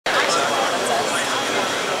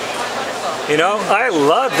You know, I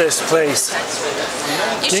love this place.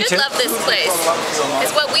 You should love this place,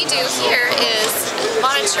 because what we do here is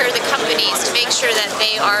monitor the companies to make sure that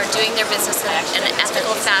they are doing their business in an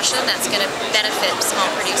ethical fashion that's going to benefit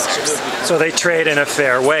small producers. So they trade in a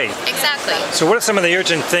fair way. Exactly. So what are some of the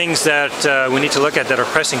urgent things that we need to look at that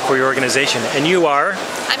are pressing for your organization? And you are?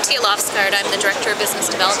 I'm Tia Lofsgaard. I'm the Director of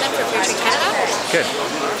Business Development for Fairtrade Canada. Good.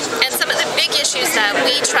 And some of the big issues that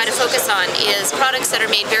we try to focus on is products that are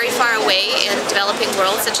made very far away in developing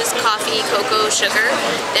worlds, such as coffee, cocoa, sugar,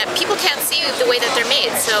 that people can't see the way that they're made.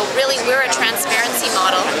 So really we're a transparency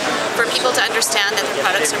model for people to understand that the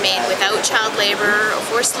products are made without child labor or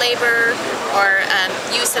forced labor or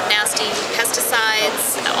use of nasty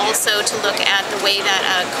pesticides. Also to look at the way that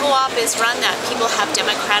a co-op is run, that people have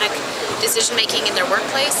democratic decision making in their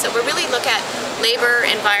workplace. So we really look at labor,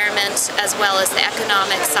 environment, as well as the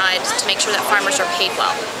economic side to make sure that farmers are paid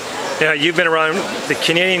well. Yeah, you've been around, the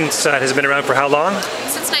Canadian side has been around for how long?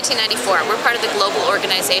 Since 1994. We're part of the global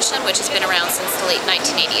organization, which has been around since the late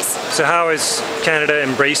 1980s. So how is Canada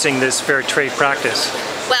embracing this fair trade practice?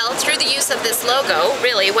 Well, through the use of this logo,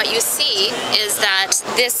 really what you see is that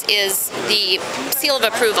this is the seal of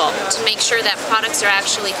approval to make sure that products are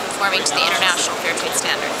actually conforming to the international fair trade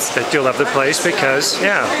standards. That you love the place because,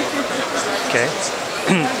 yeah. Okay.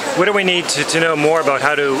 What do we need to know more about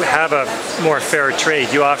how to have a more fair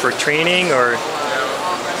trade? You offer training or?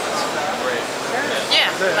 Yeah,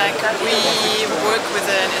 like we work with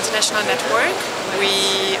an international network.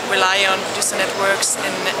 We rely on producer networks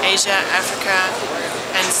in Asia, Africa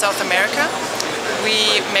and South America.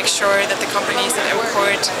 We make sure that the companies that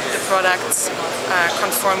import the products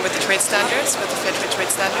conform with the trade standards, with the Fairtrade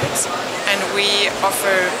trade standards. And we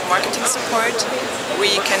offer marketing support.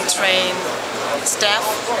 We can train staff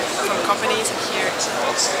from companies here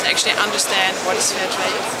to actually understand what is fair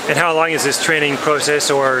trade. And how long is this training process,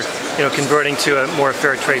 or converting to a more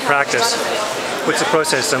fair trade practice? What's the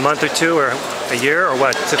process? A month or two, or a year, or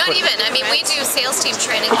what? Not even. I mean, we do sales team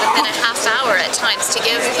training within a half hour at times to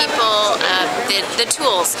give people the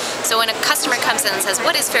tools. So when a customer comes in and says,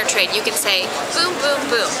 "What is fair trade?" you can say, "Boom, boom,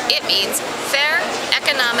 boom." It means fair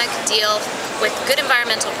economic deal with good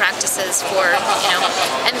environmental practices for,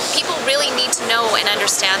 and people really need to know and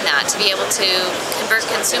understand that to be able to convert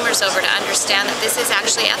consumers over to understand that this is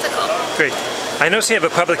actually ethical. Great. I notice you have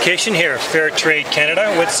a publication here, Fairtrade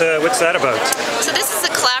Canada. What's that about? So this is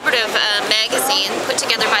a collaborative magazine put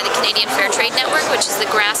together by the Canadian Fairtrade Network, which is the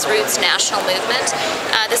grassroots national movement.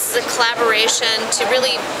 This is a collaboration to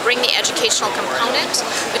really bring the educational component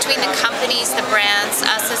between the companies, the brands,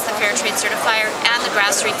 us as the Fairtrade certifier, and the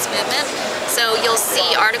grassroots movement. So you'll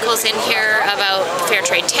see articles in here about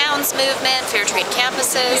Fairtrade Towns movement, Fairtrade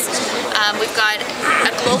campuses. We've got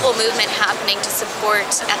a global movement happening to support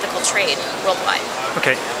ethical trade worldwide.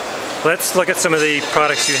 Okay. Let's look at some of the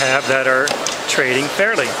products you have that are trading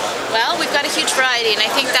fairly. Well, we've got a huge variety, and I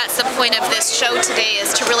think that's the point of this show today,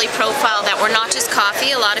 is to really profile that we're not just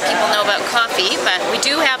coffee. A lot of people know about coffee, but we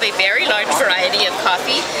do have a very large variety of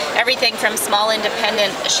coffee. Everything from small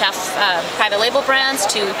independent chef private label brands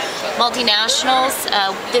to multinationals.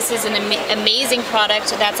 This is an amazing product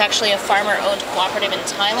that's actually a farmer-owned cooperative in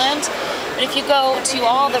Thailand. But if you go to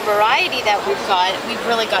all the variety that we've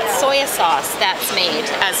really got soya sauce that's made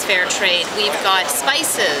as fair trade. We've got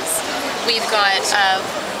spices. We've got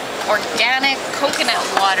organic coconut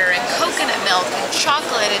water and coconut milk and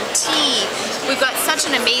chocolate and tea. We've got such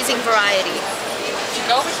an amazing variety. If you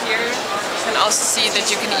go over here, you can also see that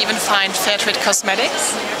you can even find Fairtrade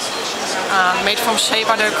cosmetics made from shea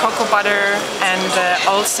butter, cocoa butter, and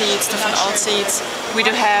oil seeds, different oil seeds. We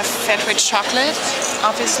do have Fairtrade chocolate,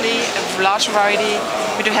 obviously, a large variety.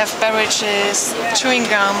 We do have beverages, chewing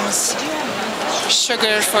gums,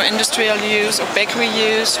 sugar for industrial use or bakery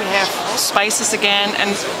use. We have spices again,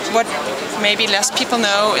 and what maybe less people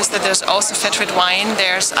know is that there's also Fairtrade wine.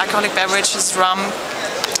 There's alcoholic beverages, rum,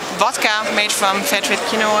 vodka made from Fairtrade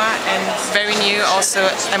quinoa, and very new also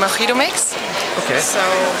a mojito mix. Okay. So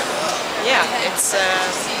yeah, it's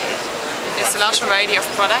a large variety of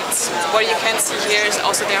products. What you can see here is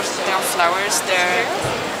also there are flowers. There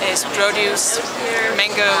is produce,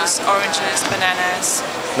 mangoes, oranges, bananas.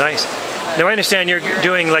 Nice. Now I understand you're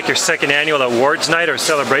doing like your second annual awards night or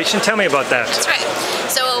celebration. Tell me about that. That's right.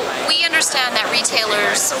 So we understand that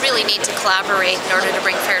retailers really need to collaborate in order to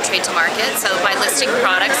bring fair trade to market. So by listing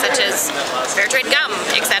products such as fair trade gum,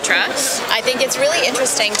 etc., I think it's really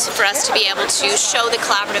interesting for us to be able to show the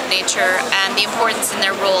collaborative nature and the importance in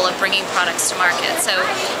their role of bringing products to market. So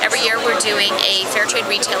every year we're doing a Fair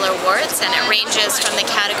Trade Retailer Awards, and it ranges from the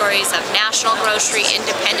categories of national grocery,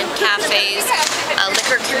 independent cafes,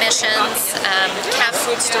 liquor commissions,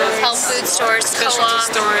 health food stores, specialty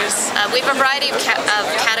stores. we have a variety of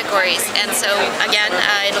categories, and so again,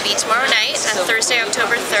 it'll be tomorrow night, Thursday,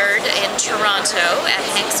 October 3rd in Toronto at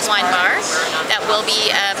Hank's Wine Bar, that will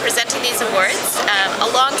be presenting these awards.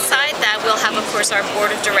 Alongside that, we'll have, of course, our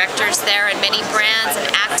board of directors there and many brands and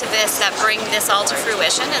activists that bring this all to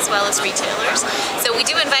fruition, as well as retailers. So we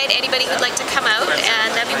do invite anybody who'd like to come out, and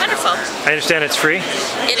that'd be wonderful. I understand it's free?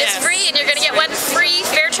 It is free, and you're going to get one free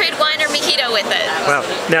fair trade wine or mojito with it. Well,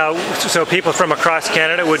 now, so people from across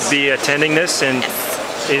Canada would be attending this, and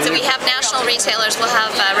So we have national retailers. We'll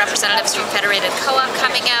have representatives from Federated Co-op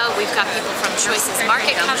coming out. We've got people from Choices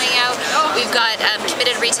Market coming out. We've got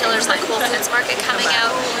committed retailers like Whole Foods Market coming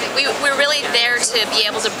out. We're really there to be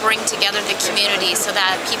able to bring together the community so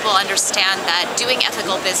that people understand that doing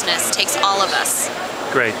ethical business takes all of us.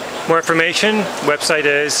 great. More information, website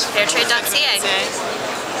is? Fairtrade.ca.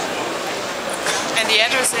 And the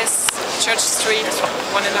address is Church Street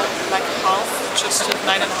 1.5, Church Street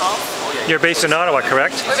 9.5. You're based in Ottawa,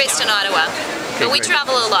 correct? We're based in Ottawa, but we great.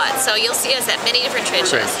 travel a lot, so you'll see us at many different trade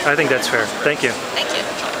Great. shows. I think that's fair. Thank you. Thank you.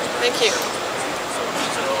 Thank you.